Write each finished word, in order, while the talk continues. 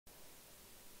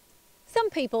some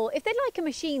people, if they like a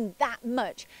machine that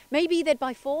much, maybe they'd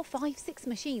buy 4, 5, 6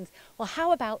 machines. Well,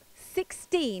 how about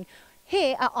 16?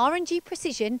 Here at R&G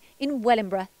Precision in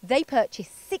Wellingborough, they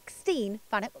purchased 16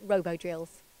 FANUC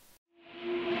ROBODRILLs.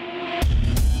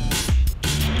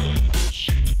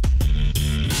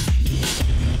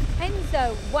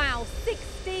 Enzo, wow,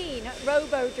 16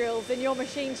 ROBODRILLs in your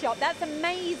machine shop. That's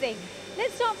amazing.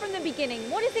 Let's start from the beginning.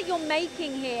 What is it you're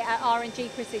making here at R&G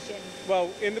Precision? Well,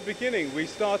 in the beginning, we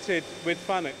started with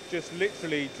FANUC just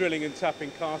literally drilling and tapping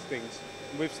castings.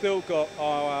 We've still got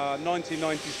our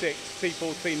 1996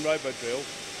 T14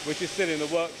 RoboDrill, which is still in the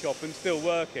workshop and still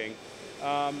working.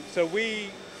 So we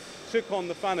took on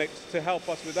the FANUCs to help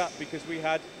us with that because we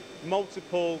had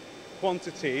multiple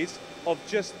quantities of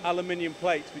just aluminium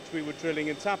plates which we were drilling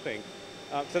and tapping.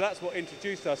 So that's what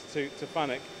introduced us to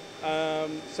FANUC.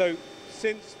 So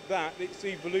since that, it's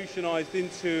evolutionized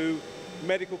into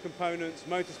medical components,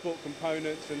 motorsport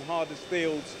components, and harder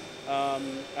steels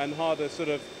and harder sort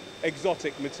of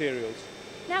exotic materials.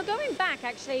 Now going back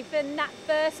actually from that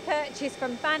first purchase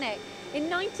from FANUC in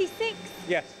 96.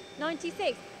 Yes.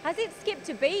 96. Has it skipped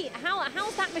a beat?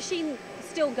 How's that machine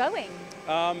still going?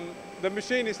 The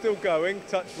machine is still going,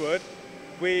 touch wood.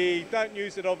 We don't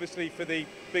use it obviously for the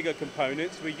bigger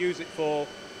components. We use it for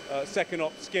second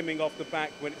op skimming off the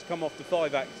back when it's come off the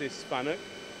 5-axis FANUC.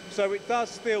 So it does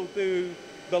still do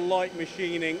the light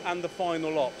machining and the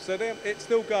final op. So it's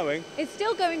still going. It's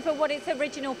still going for what its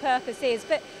original purpose is.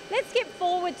 But let's skip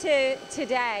forward to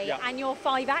today and your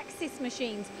 5-axis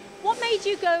machines. What made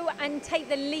you go and take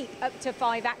the leap up to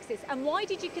 5-axis? And why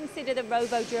did you consider the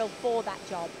RoboDrill for that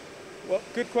job? Well,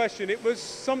 good question. It was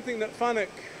something that FANUC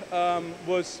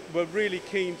were really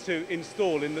keen to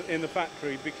install in the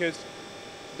factory because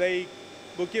they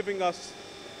were giving us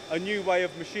a new way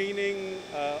of machining,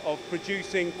 of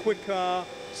producing quicker,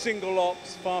 single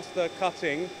ops, faster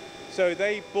cutting. So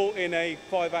they bought in a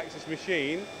 5-axis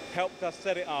machine, helped us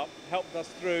set it up, helped us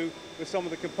through with some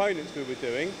of the components we were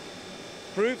doing,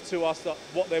 proved to us that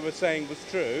what they were saying was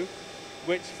true,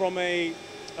 which from a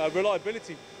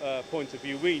reliability point of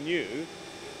view we knew,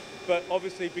 but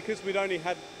obviously because we'd only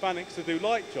had FANUCs to do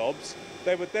light jobs,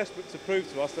 they were desperate to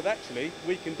prove to us that actually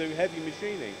we can do heavy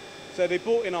machining. So they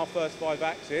bought in our first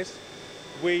 5-axis,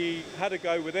 we had a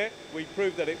go with it, we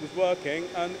proved that it was working,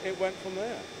 and it went from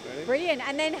there, really. Brilliant.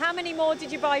 And then how many more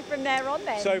did you buy from there on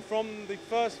then? So from the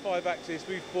first 5-axis,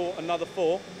 we've bought another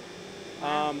 4.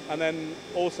 Wow. And then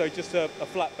also just a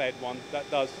flatbed one that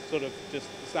does sort of just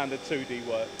standard 2D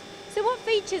work. So what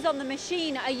features on the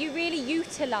machine are you really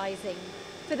utilising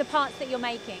for the parts that you're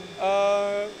making?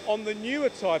 On the newer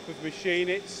type of machine,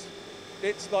 it's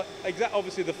like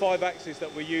obviously the 5-axis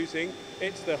that we're using.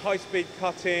 It's the high-speed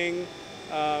cutting.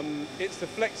 It's the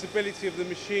flexibility of the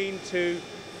machine to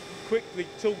quickly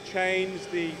tool change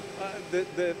the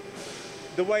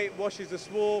way it washes the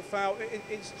swarf out.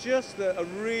 It's just a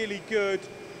really good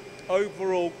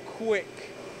overall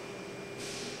quick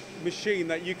machine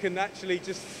that you can actually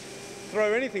just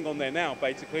throw anything on there now,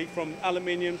 basically, from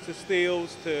aluminiums to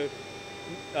steels to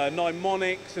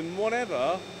pneumonics and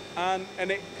whatever,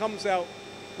 and it comes out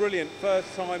brilliant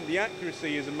first time. The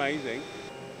accuracy is amazing.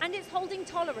 And it's holding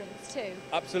tolerance too.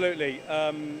 Absolutely.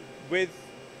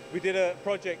 We did a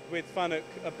project with FANUC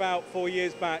about 4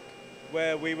 years back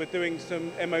where we were doing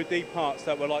some MOD parts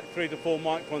that were like 3 to 4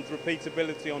 microns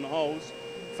repeatability on the holes.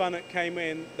 FANUC came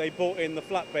in, they bought in the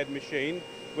flatbed machine,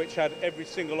 which had every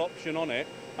single option on it,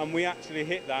 and we actually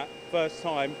hit that first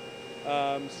time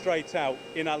straight out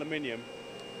in aluminium.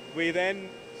 We then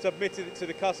submitted it to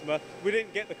the customer. We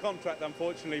didn't get the contract,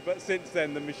 unfortunately, but since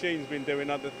then the machine's been doing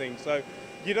other things. So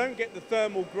you don't get the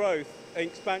thermal growth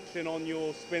expansion on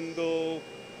your spindle.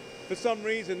 For some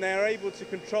reason, they're able to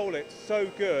control it so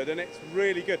good, and it's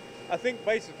really good. I think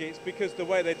basically it's because the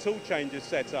way their tool changer is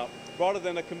set up, rather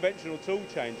than a conventional tool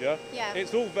changer,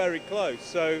 it's all very close.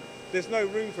 So there's no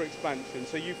room for expansion.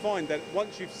 So you find that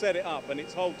once you've set it up and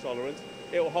it's hold tolerance,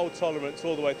 it will hold tolerance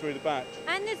all the way through the batch.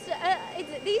 And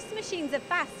these machines are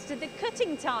fast. The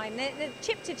cutting time, the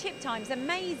chip-to-chip time is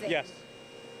amazing. Yes.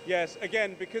 Yes,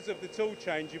 again, because of the tool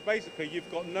change,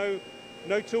 you've got no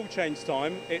tool change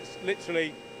time. It's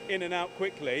literally in and out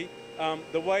quickly.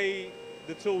 The way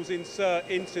the tools insert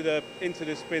into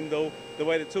the spindle, the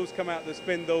way the tools come out of the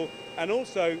spindle, and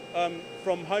also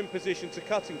from home position to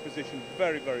cutting position,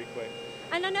 very, very quick.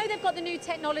 And I know they've got the new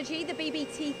technology, the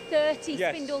BBT30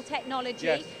 spindle technology.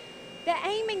 Yes. They're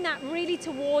aiming that really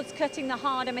towards cutting the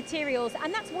harder materials,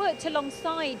 and that's worked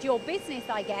alongside your business,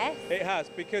 I guess. It has,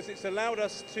 because it's allowed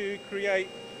us to create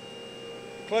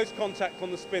close contact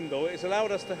on the spindle. It's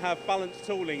allowed us to have balanced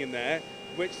tooling in there,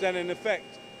 which then in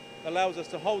effect allows us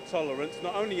to hold tolerance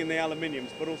not only in the aluminiums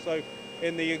but also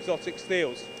in the exotic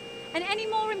steels. And any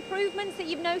more improvements that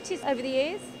you've noticed over the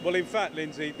years? Well, in fact,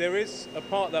 Lindsay, there is a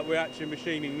part that we're actually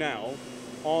machining now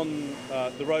on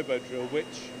the RoboDrill, which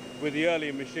with the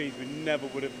earlier machines we never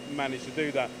would have managed to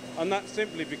do that. And that's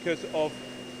simply because of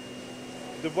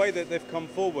the way that they've come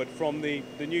forward from the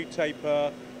new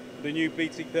taper, the new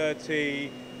BT30,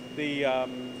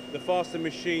 the faster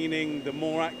machining, the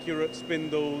more accurate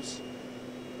spindles,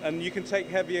 and you can take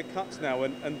heavier cuts now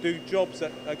and do jobs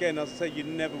that, again, as I say, you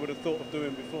never would have thought of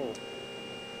doing before.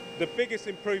 The biggest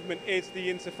improvement is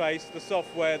the interface, the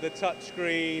software, the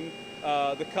touchscreen,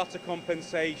 the cutter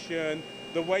compensation,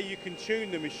 the way you can tune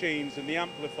the machines and the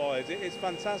amplifiers. It's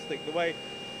fantastic the way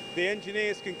the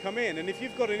engineers can come in, and if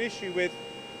you've got an issue with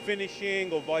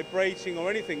finishing or vibrating or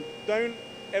anything, don't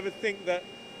ever think that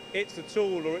it's the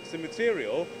tool or it's the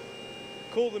material.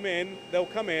 Call them in, they'll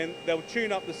come in, they'll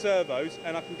tune up the servos,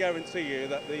 and I can guarantee you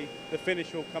that the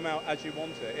finish will come out as you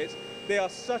want it. They are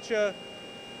such a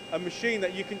machine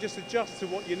that you can just adjust to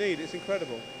what you need. It's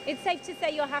incredible. It's safe to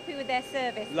say you're happy with their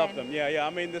service. Love them, yeah. I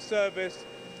mean, the service,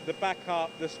 the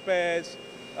backup, the spares,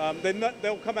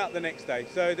 they'll come out the next day.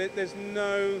 So there's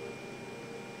no,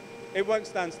 it won't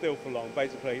stand still for long,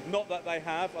 basically. Not that they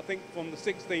have. I think from the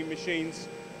 16 machines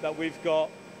that we've got,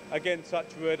 again, touch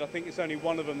wood, I think it's only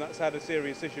one of them that's had a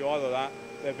serious issue. Either that,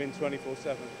 they've been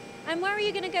 24/7. And where are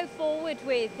you going to go forward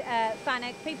with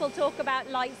FANUC? People talk about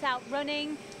lights out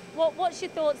running. What's your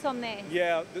thoughts on this?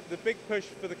 Yeah, the big push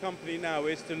for the company now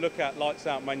is to look at lights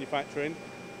out manufacturing.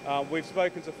 We've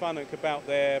spoken to FANUC about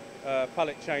their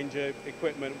pallet changer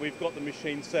equipment. We've got the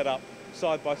machines set up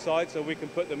side by side so we can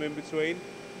put them in between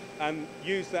and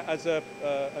use that as an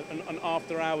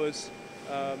after hours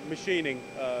machining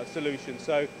solution.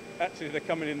 So actually they're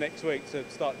coming in next week to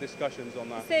start discussions on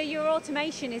that. So your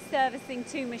automation is servicing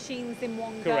 2 machines in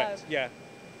one go? Correct, yeah.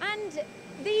 And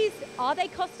these, are they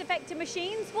cost-effective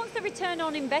machines? What's the return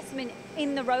on investment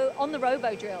on the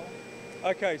RoboDrill?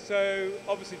 Okay, so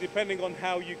obviously depending on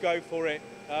how you go for it,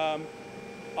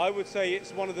 I would say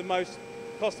it's one of the most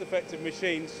cost-effective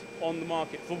machines on the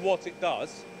market for what it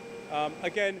does.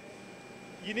 Again,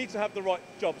 you need to have the right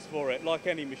jobs for it, like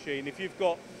any machine. If you've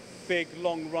got big,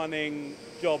 long-running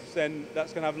jobs, then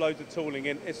that's going to have loads of tooling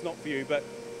in. It's not for you, but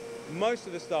most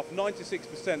of the stuff,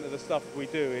 96% of the stuff we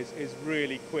do is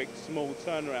really quick, small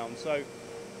turnaround. So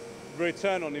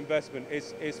return on investment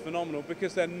is phenomenal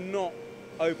because they're not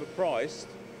overpriced,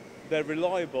 they're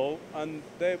reliable, and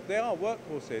they are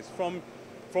workhorses.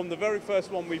 From the very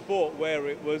first one we bought, where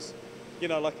it was, you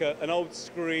know, like an old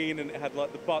screen and it had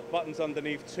like the buttons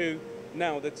underneath too.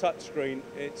 Now the touch screen,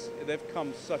 they've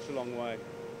come such a long way.